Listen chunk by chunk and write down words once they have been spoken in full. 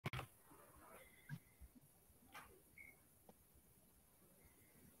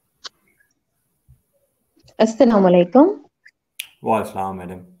Assalamu alaikum. Wa assalam,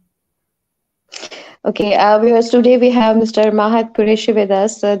 madam. Okay, viewers, today we have Mr. Mahad Qureshi with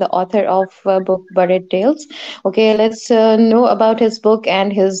us, the author of book Buried Tales. Okay, let's know about his book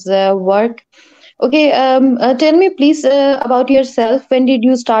and his work. Okay, tell me please about yourself. When did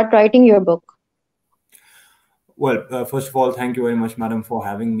you start writing your book? Well, first of all, thank you very much, madam, for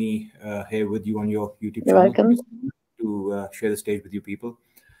having me here with you on your YouTube You're channel welcome. to share the stage with you people.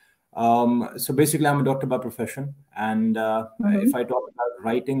 So basically, I'm a doctor by profession, and if I talk about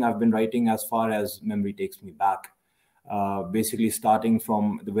writing, I've been writing as far as memory takes me back. Basically, starting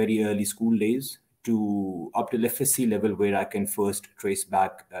from the very early school days to up to FSC level, where I can first trace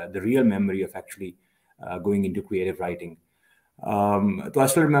back the real memory of actually going into creative writing. So I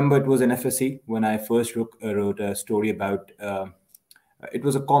still remember it was an FSC when I first wrote a story about. It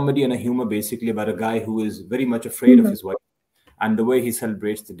was a comedy and a humor, basically, about a guy who is very much afraid of his wife and the way he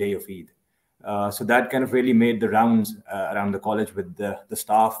celebrates the day of Eid. So that kind of really made the rounds around the college with the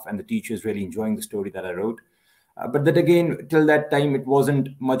staff and the teachers really enjoying the story that I wrote. But that again, till that time, it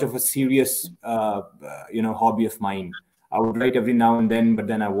wasn't much of a serious, hobby of mine. I would write every now and then, but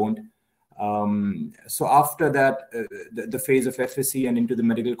then I won't. So after that, the phase of FSC and into the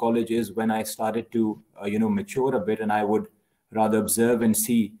medical college is when I started to, mature a bit, and I would rather observe and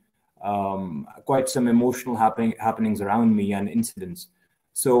see quite some emotional happenings around me and incidents.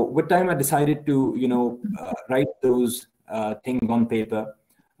 So with time, I decided to, write those things on paper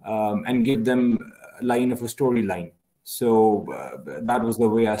and give them a line of a storyline. So that was the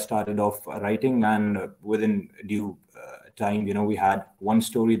way I started off writing, and within due time, we had one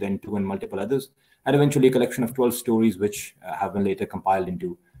story, then two, and multiple others, and eventually a collection of 12 stories, which have been later compiled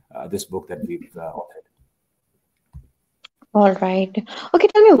into this book that we've authored. All right. Okay,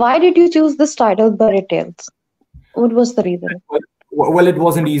 tell me, why did you choose this title, Buried Tales? What was the reason? Well, it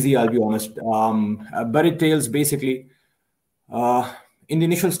wasn't easy, I'll be honest. Buried Tales, basically, in the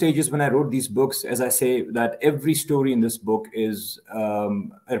initial stages when I wrote these books, as I say, that every story in this book is a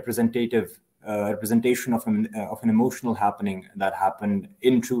representation of an emotional happening that happened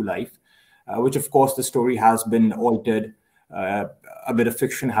in true life, which of course the story has been altered, a bit of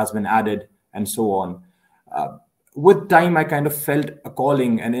fiction has been added, and so on. With time, I kind of felt a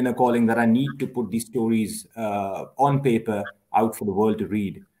calling, an inner calling, that I need to put these stories on paper out for the world to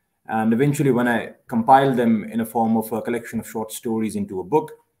read. And eventually, when I compiled them in a form of a collection of short stories into a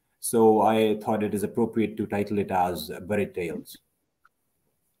book, so I thought it is appropriate to title it as Buried Tales.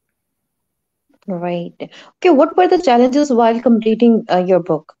 Right. Okay, what were the challenges while completing your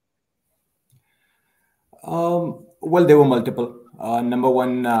book? Well, there were multiple. Number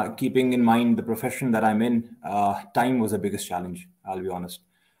one, keeping in mind the profession that I'm in, time was the biggest challenge, I'll be honest.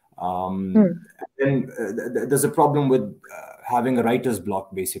 Then there's a problem with having a writer's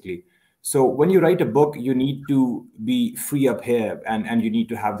block, basically. So when you write a book, you need to be free up here, and you need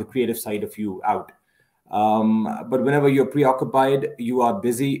to have the creative side of you out. But whenever you're preoccupied, you are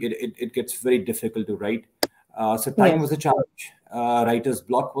busy, it gets very difficult to write. So time Yes. was a challenge. Writer's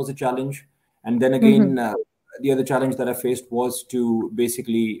block was a challenge. And then again, the other challenge that I faced was to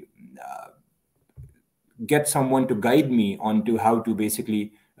basically get someone to guide me onto how to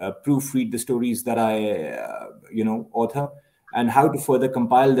basically proofread the stories that I, author, and how to further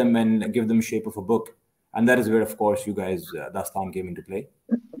compile them and give them shape of a book. And that is where, of course, you guys, DAASTAN came into play.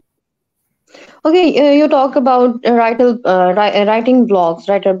 Okay, you talk about writing blogs,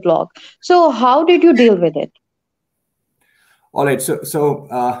 writer blog. So how did you deal with it? All right. So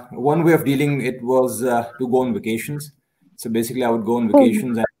one way of dealing it was to go on vacations. So basically, I would go on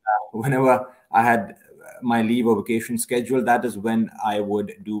vacations, and whenever I had my leave or vacation schedule, that is when I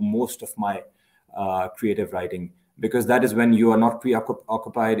would do most of my creative writing, because that is when you are not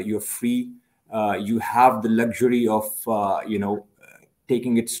preoccupied, you're free, you have the luxury of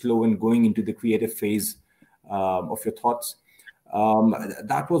taking it slow and going into the creative phase of your thoughts.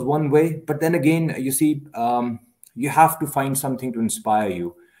 That was one way. But then again, you see, you have to find something to inspire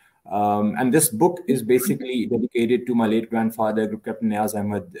you. And this book is basically dedicated to my late grandfather, Group Captain Niaz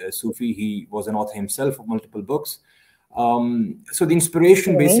Ahmed Sufi. He was an author himself of multiple books. So the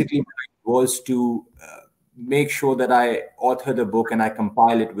inspiration basically was to make sure that I author the book and I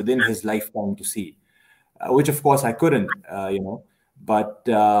compile it within his lifetime to see, which of course I couldn't, but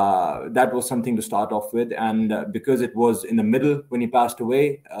that was something to start off with. And because it was in the middle when he passed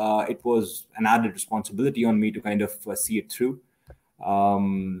away, it was an added responsibility on me to kind of see it through.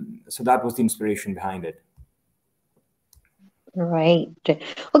 So that was the inspiration behind it. Right.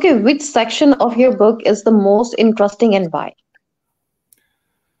 Okay, which section of your book is the most interesting and why?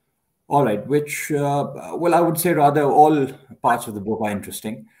 All right, well, I would say rather all parts of the book are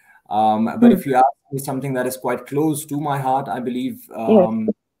interesting. But if you ask actually something that is quite close to my heart, I believe. Yes.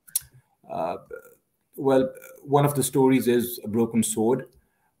 Uh, well, one of the stories is A Broken Sword.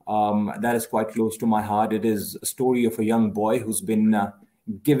 That is quite close to my heart. It is a story of a young boy who's been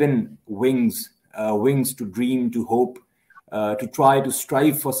given wings to dream, to hope, to try to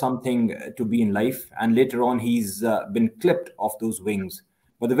strive for something to be in life. And later on, he's been clipped of those wings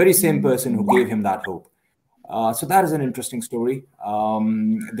by the very same person who gave him that hope. So that is an interesting story.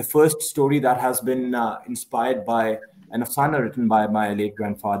 The first story that has been inspired by an afsana written by my late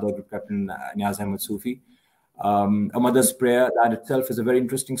grandfather, Group Captain Niaz Ahmed Sufi. A Mother's Prayer, that itself is a very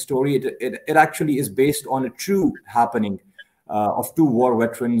interesting story. It actually is based on a true happening of two war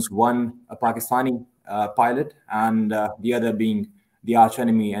veterans, one a Pakistani pilot and the other being the arch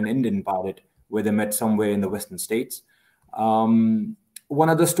enemy, an Indian pilot, where they met somewhere in the Western States. One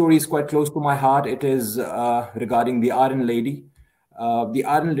other story is quite close to my heart. It is regarding the Iron Lady. The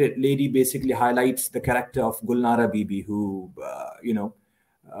Iron Lady basically highlights the character of Gulnara Bibi, who,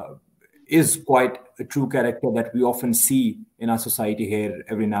 is quite a true character that we often see in our society here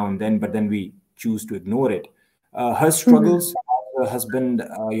every now and then, but then we choose to ignore it. Her struggles, her husband,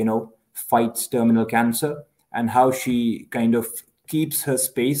 fights terminal cancer, and how she kind of keeps her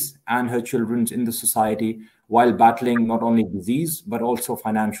space and her children's in the society while battling not only disease but also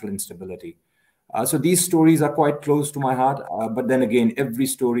financial instability. So these stories are quite close to my heart, but then again, every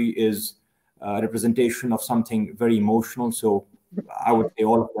story is a representation of something very emotional. So I would say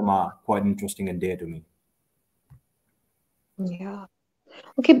all of them are quite interesting and dear to me. Yeah.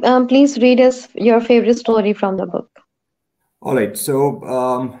 Okay, please read us your favorite story from the book. All right. So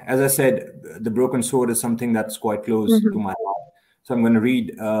as I said, The Broken Sword is something that's quite close to Mhm. my heart. So I'm going to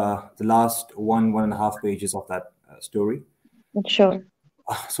read the last 1.5 pages of that story. Sure.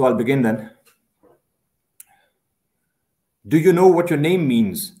 So I'll begin then. Do you know what your name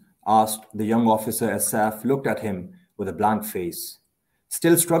means? Asked the young officer as Saf looked at him with a blank face,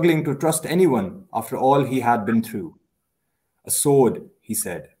 still struggling to trust anyone after all he had been through. A sword, he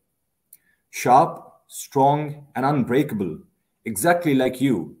said. Sharp, strong, and unbreakable, exactly like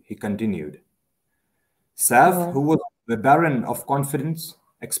you, he continued. Saf, Wow. who was the baron of confidence,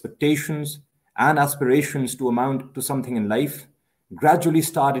 expectations, and aspirations to amount to something in life, gradually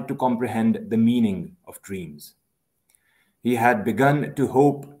started to comprehend the meaning of dreams. He had begun to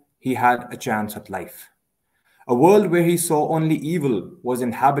hope he had a chance at life. A world where he saw only evil was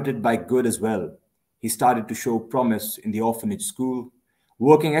inhabited by good as well. He started to show promise in the orphanage school,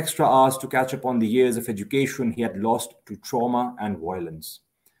 working extra hours to catch up on the years of education he had lost to trauma and violence.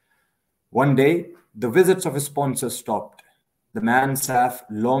 One day, the visits of his sponsors stopped. The man Saf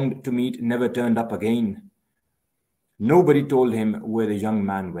longed to meet never turned up again. Nobody told him where the young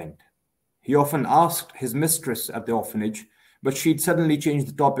man went. He often asked his mistress at the orphanage, but she'd suddenly change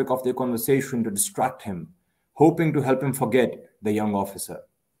the topic of their conversation to distract him, hoping to help him forget the young officer.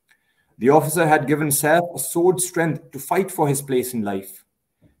 The officer had given Saf a sword strength to fight for his place in life.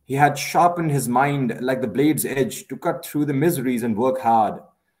 He had sharpened his mind like the blade's edge to cut through the miseries and work hard.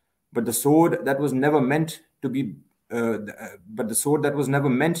 But the sword that was never meant to be, but the sword that was never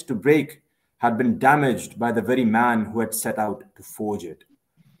meant to break had been damaged by the very man who had set out to forge it.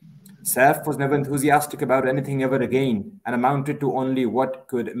 Saf was never enthusiastic about anything ever again and amounted to only what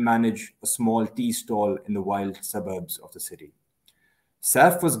could manage a small tea stall in the wild suburbs of the city.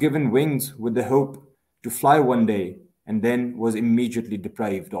 Saf was given wings with the hope to fly one day and then was immediately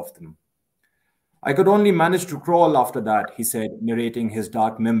deprived of them. I could only manage to crawl after that, he said, narrating his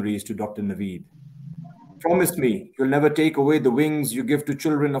dark memories to Dr. Naveed. Promise me you'll never take away the wings you give to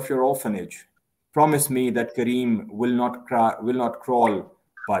children of your orphanage. Promise me that Kareem will not crawl,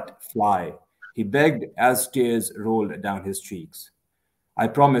 but fly, he begged as tears rolled down his cheeks. I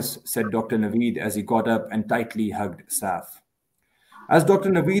promise, said Dr. Naveed as he got up and tightly hugged Saf. As Dr.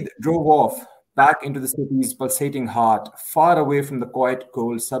 Naveed drove off, back into the city's pulsating heart, far away from the quiet,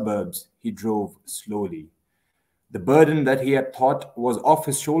 cold suburbs, he drove slowly. The burden that he had thought was off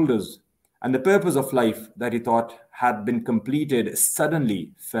his shoulders, and the purpose of life that he thought had been completed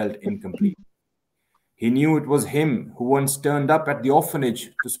suddenly felt incomplete. He knew it was him who once turned up at the orphanage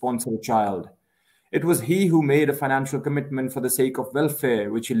to sponsor a child. It was he who made a financial commitment for the sake of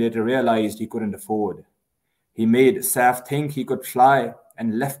welfare, which he later realized he couldn't afford. He made Saf think he could fly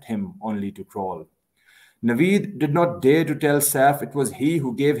and left him only to crawl. Naveed did not dare to tell Saf it was he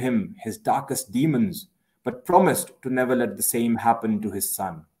who gave him his darkest demons, but promised to never let the same happen to his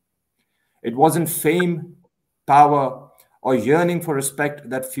son. It wasn't fame, power, or yearning for respect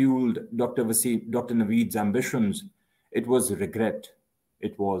that fueled Dr. Naveed's ambitions. It was regret.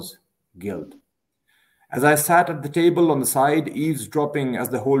 It was guilt. As I sat at the table on the side, eavesdropping as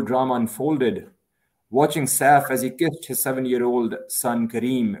the whole drama unfolded, watching Saif as he kissed his 7-year-old son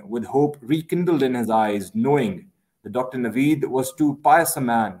Kareem with hope rekindled in his eyes, knowing that Dr. Naveed was too pious a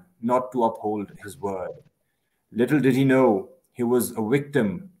man not to uphold his word. Little did he know he was a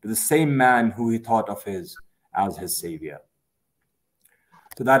victim to the same man who he thought of as his savior.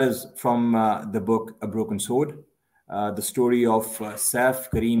 So that is from the book A Broken Sword, the story of Saif,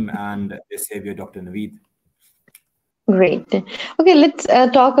 Kareem, and their savior, Dr. Naveed. Great. Okay, let's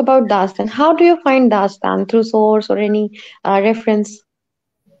talk about Dastan. How do you find Dastan? Through source or any reference?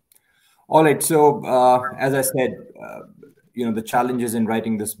 All right. So, as I said, the challenges in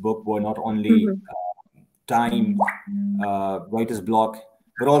writing this book were not only Mm-hmm. time, writer's block,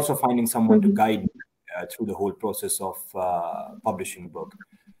 but also finding someone to Mm-hmm. guide me through the whole process of publishing a book.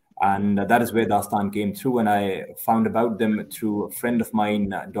 And that is where Dastan came through. And I found about them through a friend of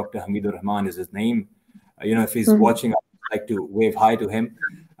mine, Dr. Hamidur Rahman is his name. If he's watching, I'd like to wave hi to him.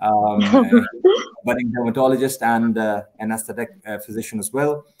 He's a budding dermatologist and an aesthetic physician as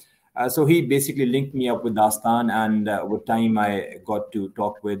well. So he basically linked me up with Dastan, and with time I got to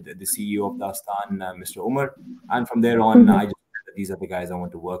talk with the CEO of Dastan, Mr. Umar, and from there on, I just said that these are the guys I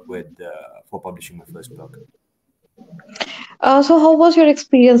want to work with for publishing my first book. So, how was your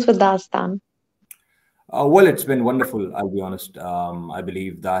experience with Dastan? Well, it's been wonderful, I'll be honest. I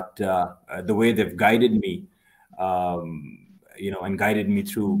believe that the way they've guided me, and guided me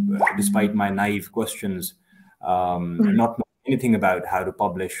through, despite my naive questions, not knowing anything about how to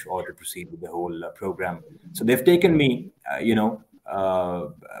publish or to proceed with the whole program. So they've taken me,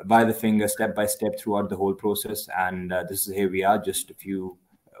 by the finger, step by step throughout the whole process. And this is here we are, just a few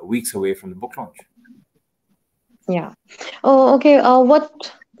weeks away from the book launch. Yeah. Oh, okay.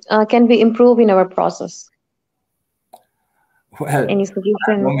 What can we improve in our process? Well, I Any don't know,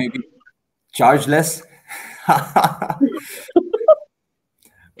 suggestion? maybe charge less. Well,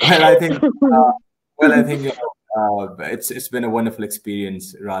 I think, it's been a wonderful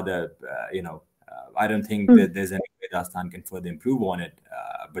experience. Rather, I don't think that there's any way Dastan can further improve on it,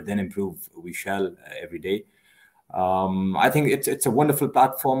 but then improve we shall every day. I think it's a wonderful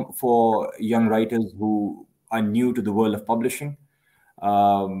platform for young writers who are new to the world of publishing.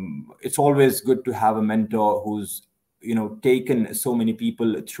 It's always good to have a mentor who's taken so many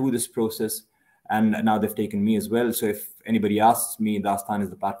people through this process, and now they've taken me as well. So if anybody asks me, Dastan is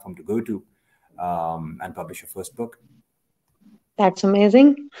the platform to go to and publish your first book. That's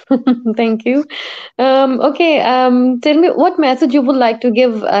amazing. Thank you. Okay. Tell me what message you would like to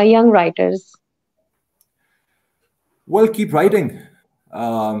give young writers. Well, keep writing.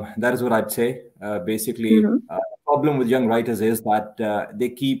 That is what I'd say. Basically, Mm-hmm. the problem with young writers is that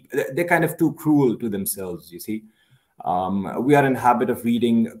they're kind of too cruel to themselves. You see, we are in habit of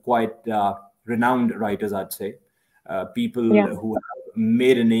reading quite renowned writers, I'd say, people Yeah. who have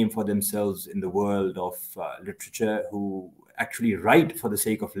made a name for themselves in the world of literature, who actually write for the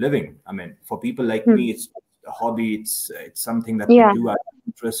sake of living. I mean, for people like Hmm. me, it's a hobby. It's something that we Yeah. do out of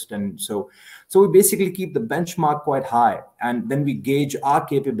interest, and so we basically keep the benchmark quite high, and then we gauge our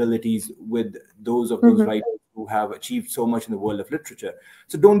capabilities with those of those Mm-hmm. writers who have achieved so much in the world of literature.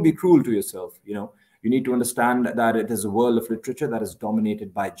 So don't be cruel to yourself. You need to understand that it is a world of literature that is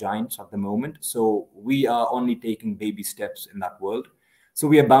dominated by giants at the moment. So we are only taking baby steps in that world. So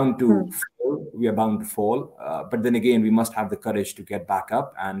we are bound to fail, we are bound to fall. But then again, we must have the courage to get back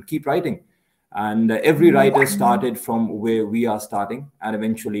up and keep writing. And every writer started from where we are starting. And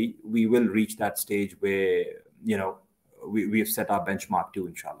eventually we will reach that stage where, we have set our benchmark too,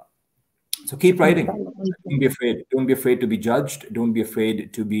 inshallah. So keep writing. Don't be afraid. Don't be afraid to be judged. Don't be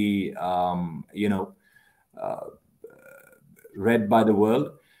afraid to be, read by the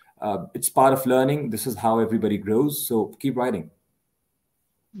world. It's part of learning. This is how everybody grows. So keep writing.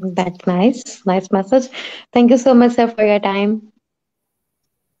 That's nice. Nice message. Thank you so much, sir, for your time.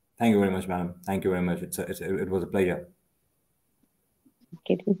 Thank you very much, madam. Thank you very much. It was a pleasure.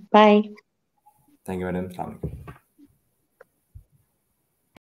 Okay. Bye. Thank you, madam. Assalamu alaikum.